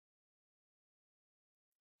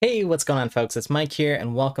Hey, what's going on, folks? It's Mike here,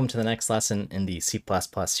 and welcome to the next lesson in the C++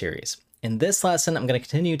 series. In this lesson, I'm going to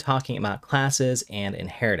continue talking about classes and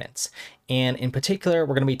inheritance. And in particular,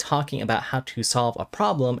 we're going to be talking about how to solve a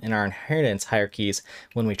problem in our inheritance hierarchies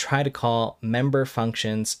when we try to call member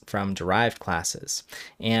functions from derived classes.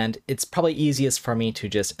 And it's probably easiest for me to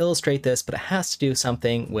just illustrate this, but it has to do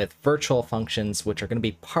something with virtual functions, which are going to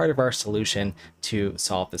be part of our solution to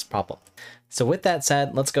solve this problem. So with that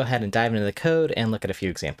said, let's go ahead and dive into the code and look at a few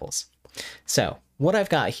examples. So what I've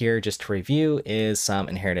got here, just to review, is some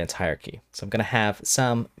inheritance hierarchy. So I'm going to have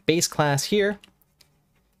some base class here,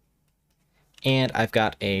 and I've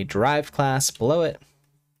got a derived class below it,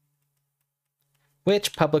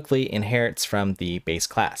 which publicly inherits from the base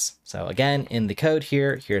class. So again, in the code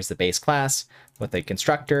here, here's the base class with a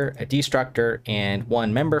constructor, a destructor, and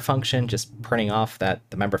one member function, just printing off that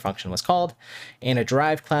the member function was called, and a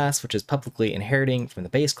derived class, which is publicly inheriting from the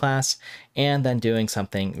base class, and then doing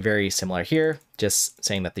something very similar here, just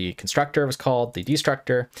saying that the constructor was called, the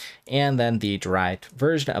destructor, and then the derived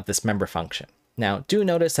version of this member function. Now, do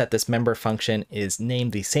notice that this member function is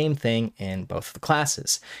named the same thing in both of the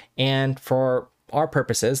classes, and for our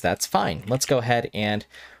purposes, that's fine. Let's go ahead and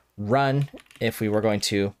run if we were going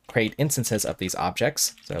to create instances of these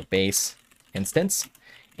objects. So base instance,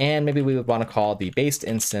 and maybe we would want to call the based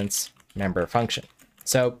instance member function.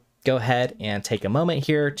 So go ahead and take a moment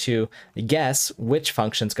here to guess which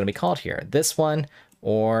function is going to be called here, this one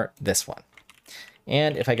or this one.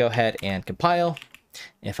 And if I go ahead and compile,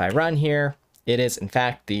 if I run here, it is in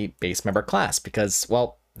fact the base member class because,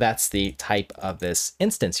 well, that's the type of this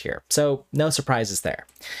instance here. So no surprises there.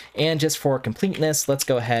 And just for completeness, let's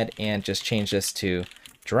go ahead and just change this to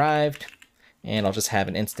derived, and I'll just have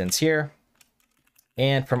an instance here.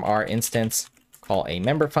 And from our instance, call a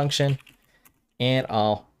member function, and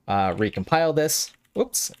I'll recompile this.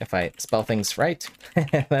 Whoops, if I spell things right,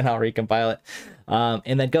 then I'll recompile it.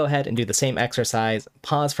 And then go ahead and do the same exercise,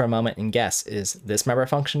 pause for a moment and guess, is this member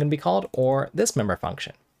function going to be called or this member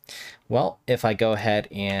function? Well, if I go ahead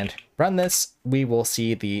and run this, we will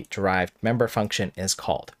see the derived member function is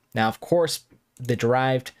called. Now, of course, the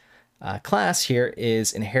derived class here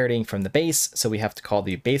is inheriting from the base, so we have to call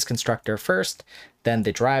the base constructor first, then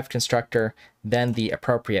the derived constructor, then the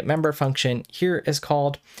appropriate member function here is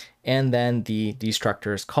called, and then the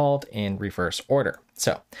destructor is called in reverse order.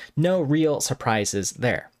 So no real surprises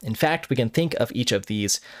there. In fact, we can think of each of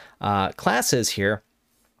these classes here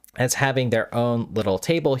as having their own little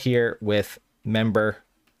table here with member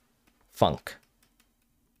func.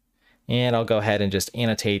 And I'll go ahead and just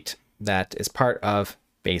annotate that as part of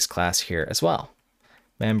base class here as well.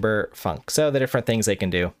 Member func. So the different things they can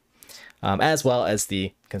do, as well as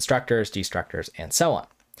the constructors, destructors, and so on.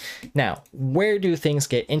 Now, where do things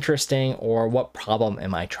get interesting, or what problem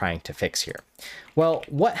am I trying to fix here? Well,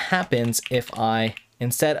 what happens if I,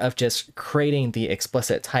 instead of just creating the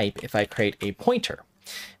explicit type, if I create a pointer?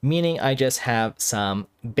 Meaning I just have some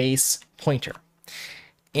base pointer.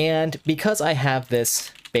 And because I have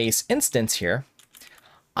this base instance here,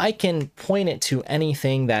 I can point it to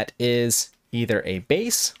anything that is either a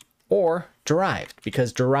base or derived,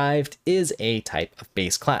 because derived is a type of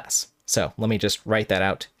base class. So let me just write that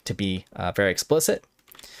out to be very explicit.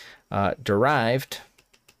 Derived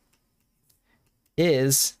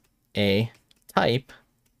is a type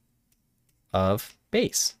of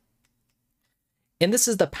base. And this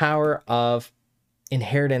is the power of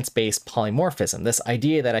inheritance-based polymorphism, this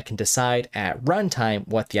idea that I can decide at runtime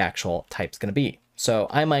what the actual type is going to be. So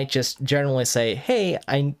I might just generally say, hey,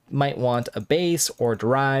 I might want a base or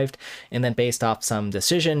derived, and then based off some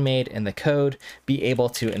decision made in the code, be able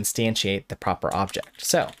to instantiate the proper object.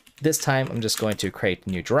 So this time I'm just going to create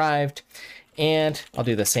a new derived, and I'll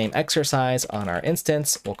do the same exercise on our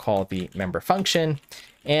instance. We'll call the member function.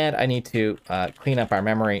 And I need to clean up our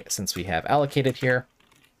memory since we have allocated here.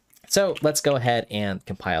 So let's go ahead and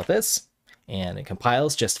compile this. And it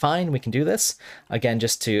compiles just fine. We can do this. Again,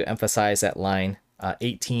 just to emphasize that line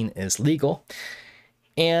 18 is legal.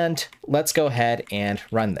 And let's go ahead and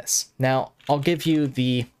run this. Now, I'll give you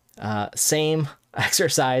the same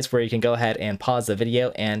exercise where you can go ahead and pause the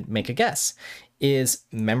video and make a guess. Is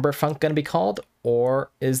member func going to be called,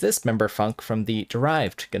 or is this member func from the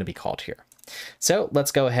derived going to be called here? So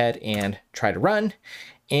let's go ahead and try to run.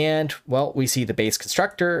 And well, we see the base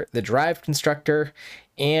constructor, the derived constructor,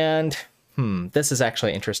 and this is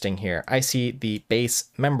actually interesting here. I see the base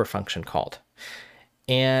member function called,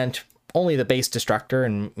 and only the base destructor,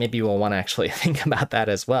 and maybe we'll want to actually think about that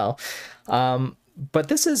as well. But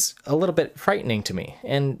this is a little bit frightening to me,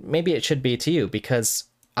 and maybe it should be to you, because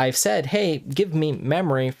I've said, hey, give me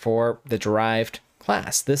memory for the derived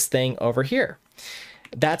class, this thing over here.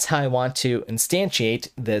 that's how I want to instantiate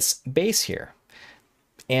this base here.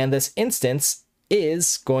 And this instance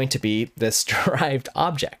is going to be this derived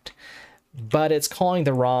object, but it's calling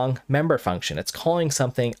the wrong member function. It's calling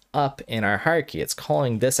something up in our hierarchy. It's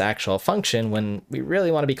calling this actual function when we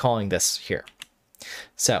really want to be calling this here.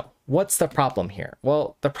 So what's the problem here?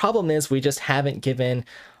 Well, the problem is we just haven't given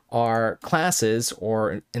our classes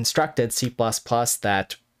or instructed C++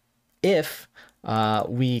 that if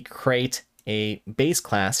we create a base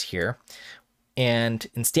class here and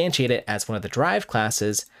instantiate it as one of the derived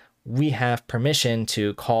classes, we have permission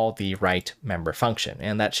to call the right member function,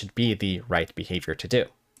 and that should be the right behavior to do.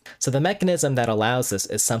 So the mechanism that allows this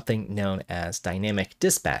is something known as dynamic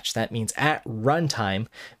dispatch. That means at runtime,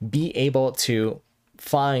 be able to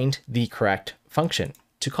find the correct function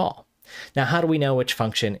to call. Now, how do we know which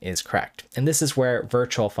function is correct? And this is where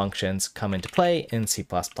virtual functions come into play in C++.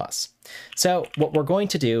 So what we're going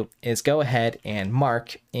to do is go ahead and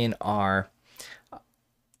mark in our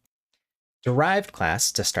derived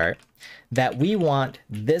class to start that we want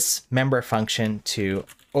this member function to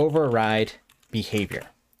override behavior.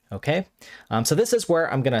 Okay, so this is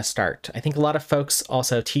where I'm going to start. I think a lot of folks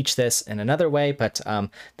also teach this in another way, but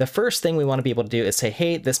the first thing we want to be able to do is say,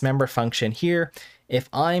 hey, this member function here, if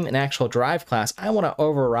I'm an actual derived class, I want to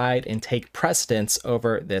override and take precedence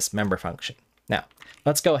over this member function. Now,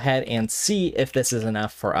 let's go ahead and see if this is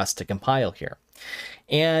enough for us to compile here.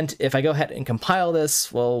 And if I go ahead and compile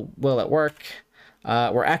this, well, will it work?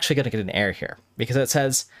 We're actually going to get an error here because it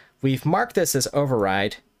says we've marked this as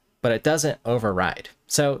override, but it doesn't override.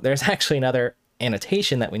 So there's actually another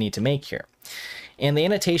annotation that we need to make here. And the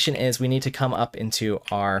annotation is we need to come up into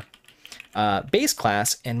our base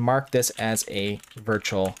class and mark this as a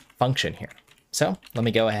virtual function here. So let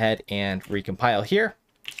me go ahead and recompile here.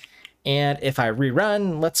 And if I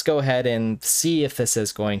rerun, let's go ahead and see if this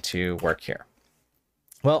is going to work here.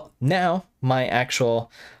 Well, now my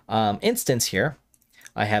actual instance here,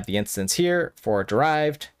 I have the instance here for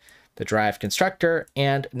derived, the derived constructor,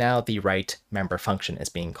 and now the right member function is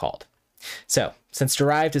being called. So since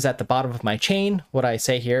derived is at the bottom of my chain, what I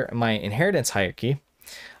say here in my inheritance hierarchy,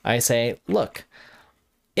 I say, look,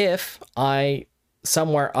 if I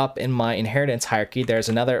somewhere up in my inheritance hierarchy, there's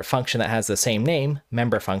another function that has the same name,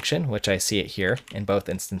 member function, which I see it here in both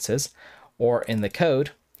instances, or in the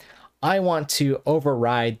code, I want to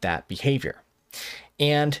override that behavior.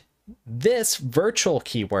 And this virtual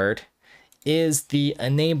keyword is the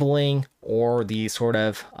enabling or the sort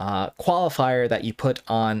of qualifier that you put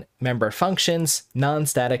on member functions,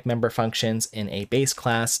 non-static member functions in a base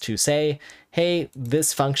class to say, hey,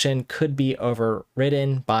 this function could be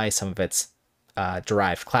overridden by some of its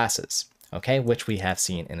derived classes, okay, which we have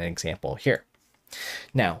seen in an example here.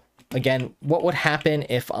 Now, again, what would happen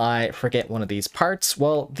if I forget one of these parts?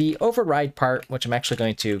 Well, the override part, which I'm actually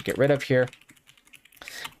going to get rid of here,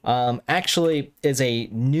 actually is a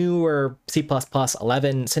newer C++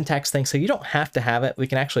 11 syntax thing, so you don't have to have it. We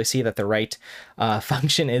can actually see that the right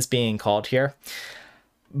function is being called here.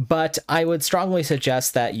 But I would strongly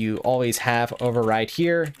suggest that you always have override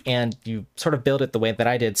here, and you sort of build it the way that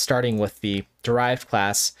I did, starting with the derived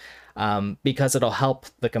class, because it'll help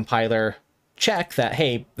the compiler check that,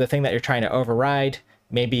 hey, the thing that you're trying to override,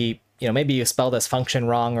 maybe you spell this function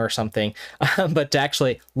wrong or something, but to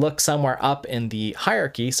actually look somewhere up in the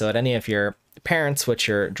hierarchy, so at any of your parents, which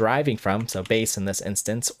you're deriving from, so base in this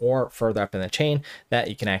instance, or further up in the chain, that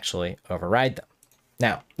you can actually override them.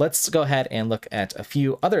 Now, let's go ahead and look at a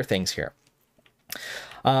few other things here.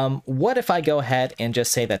 What if I go ahead and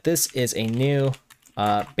just say that this is a new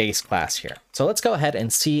base class here? So let's go ahead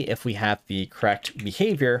and see if we have the correct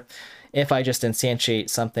behavior if I just instantiate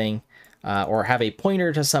something or have a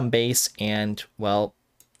pointer to some base and, well,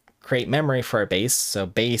 create memory for a base. So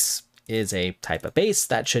base is a type of base.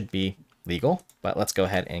 That should be legal, but let's go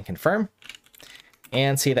ahead and confirm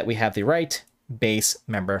and see that we have the right base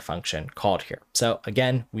member function called here. So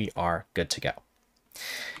again, we are good to go.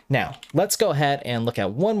 Now, let's go ahead and look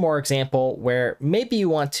at one more example where maybe you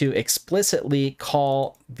want to explicitly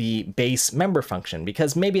call the base member function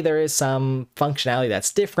because maybe there is some functionality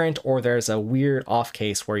that's different, or there's a weird off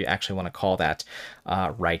case where you actually want to call that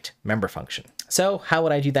right member function. So how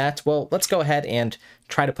would I do that? Well, let's go ahead and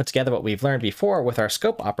try to put together what we've learned before with our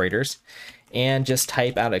scope operators and just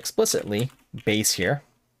type out explicitly base here.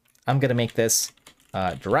 I'm going to make this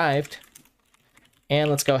derived, and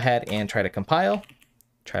let's go ahead and try to compile,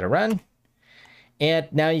 try to run. And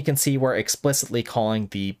now you can see we're explicitly calling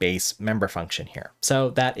the base member function here.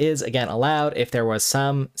 So that is, again, allowed if there was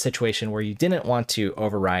some situation where you didn't want to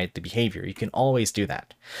override the behavior. You can always do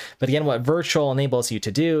that. But again, what virtual enables you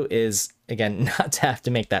to do is, again, not to have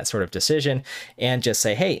to make that sort of decision and just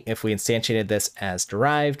say, hey, if we instantiated this as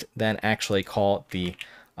derived, then actually call the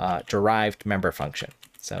derived member function.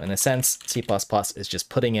 So in a sense, C++ is just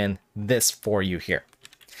putting in this for you here.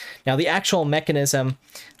 Now, the actual mechanism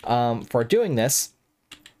for doing this,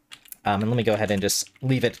 and let me go ahead and just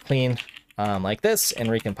leave it clean like this and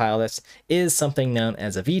recompile this, is something known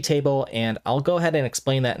as a vtable. And I'll go ahead and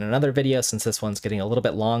explain that in another video since this one's getting a little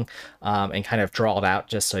bit long and kind of draw it out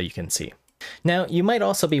just so you can see. Now, you might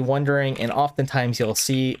also be wondering, and oftentimes you'll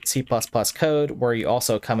see C++ code where you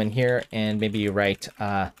also come in here and maybe you write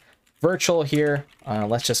virtual here.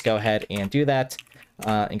 Let's just go ahead and do that.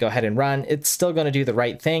 And go ahead and run. It's still going to do the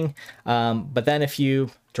right thing. But then if you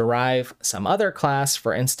derive some other class,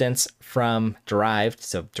 for instance, from derived,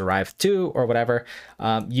 so derived2 or whatever,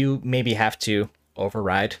 you maybe have to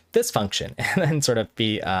override this function and then sort of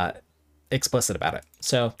be explicit about it.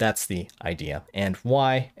 So that's the idea and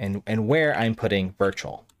why and where I'm putting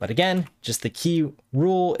virtual. But again, just the key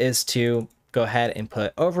rule is to go ahead and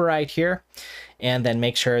put override here and then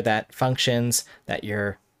make sure that functions that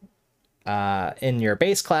you're in your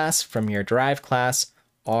base class from your derived class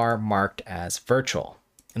are marked as virtual.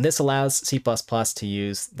 And this allows C++ to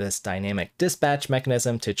use this dynamic dispatch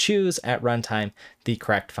mechanism to choose at runtime the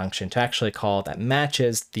correct function to actually call that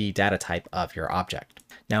matches the data type of your object.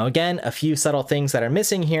 Now, again, a few subtle things that are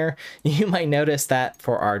missing here. You might notice that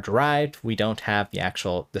for our derived, we don't have the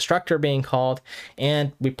actual destructor being called,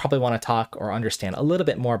 and we probably want to talk or understand a little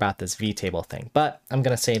bit more about this vtable thing, but I'm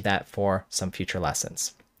going to save that for some future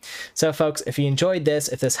lessons. So folks, if you enjoyed this,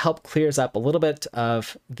 if this helped clears up a little bit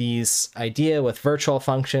of these idea with virtual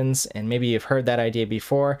functions, and maybe you've heard that idea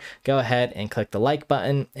before, go ahead and click the like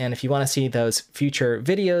button. And if you want to see those future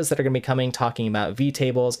videos that are going to be coming talking about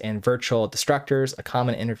vtables and virtual destructors, a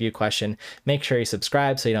common interview question, make sure you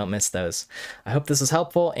subscribe so you don't miss those. I hope this was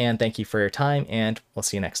helpful, and thank you for your time, and we'll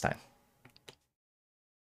see you next time.